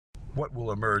What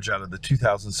will emerge out of the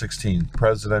 2016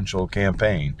 presidential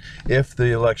campaign, if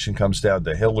the election comes down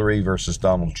to Hillary versus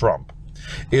Donald Trump,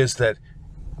 is that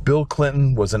Bill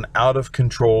Clinton was an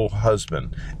out-of-control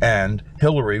husband, and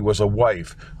Hillary was a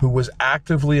wife who was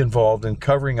actively involved in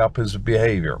covering up his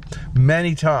behavior,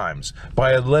 many times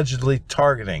by allegedly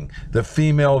targeting the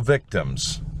female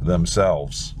victims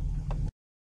themselves.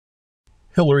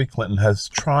 Hillary Clinton has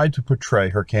tried to portray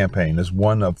her campaign as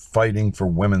one of fighting for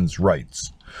women's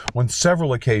rights. On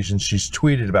several occasions, she's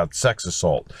tweeted about sex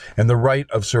assault and the right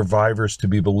of survivors to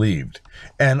be believed,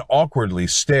 and awkwardly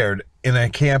stared in a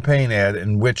campaign ad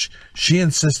in which she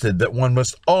insisted that one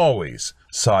must always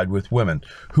side with women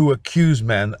who accuse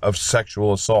men of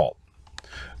sexual assault.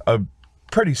 A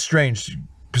pretty strange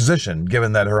position,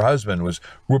 given that her husband was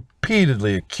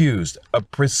repeatedly accused of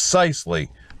precisely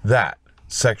that,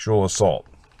 sexual assault.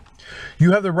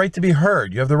 "You have the right to be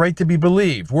heard. You have the right to be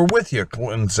believed. We're with you,"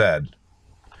 Clinton said,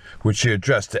 which she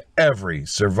addressed to every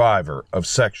survivor of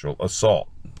sexual assault.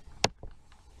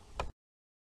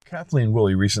 Kathleen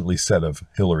Willey recently said of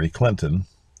Hillary Clinton,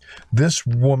 "This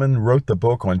woman wrote the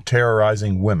book on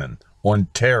terrorizing women, on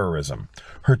terrorism,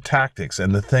 her tactics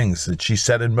and the things that she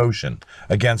set in motion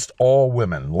against all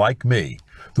women like me,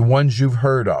 the ones you've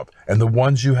heard of and the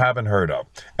ones you haven't heard of,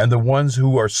 and the ones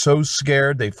who are so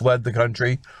scared they fled the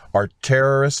country, are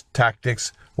terrorist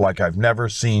tactics like I've never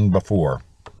seen before."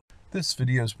 This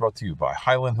video is brought to you by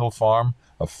Highland Hill Farm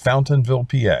of Fountainville,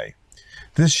 PA.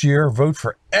 This year, vote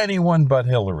for anyone but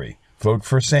Hillary. Vote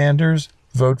for Sanders,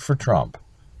 vote for Trump.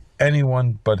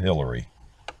 Anyone but Hillary.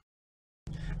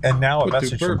 And now a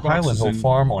message from Highland Hill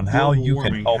Farm on how you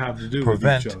can help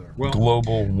prevent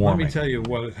global warming. Let me tell you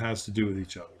what it has to do with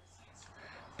each other.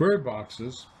 Bird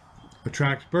boxes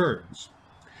attract birds,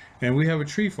 and we have a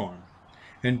tree farm,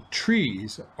 and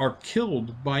trees are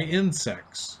killed by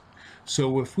insects.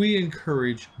 So if we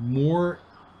encourage more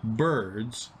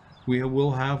birds, we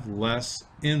will have less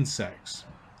insects.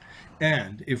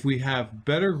 And if we have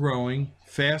better growing,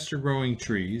 faster growing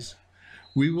trees,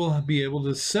 we will be able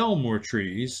to sell more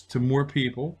trees to more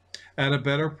people at a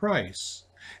better price.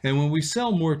 And when we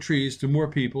sell more trees to more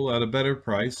people at a better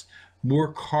price,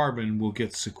 more carbon will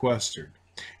get sequestered.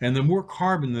 And the more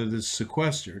carbon that is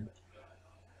sequestered,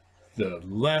 the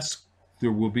less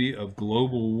there will be of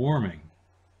global warming.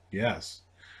 Yes.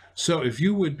 So if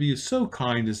you would be so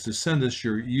kind as to send us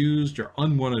your used or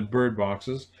unwanted bird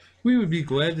boxes, we would be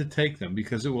glad to take them,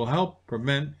 because it will help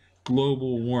prevent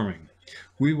global warming.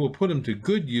 We will put them to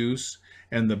good use,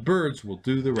 and the birds will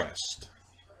do the rest.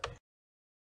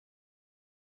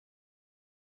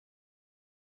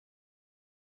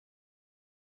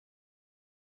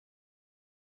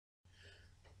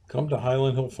 Come to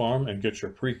Highland Hill Farm and get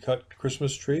your pre-cut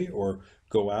Christmas tree, or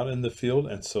go out in the field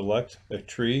and select a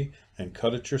tree and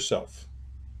cut it yourself.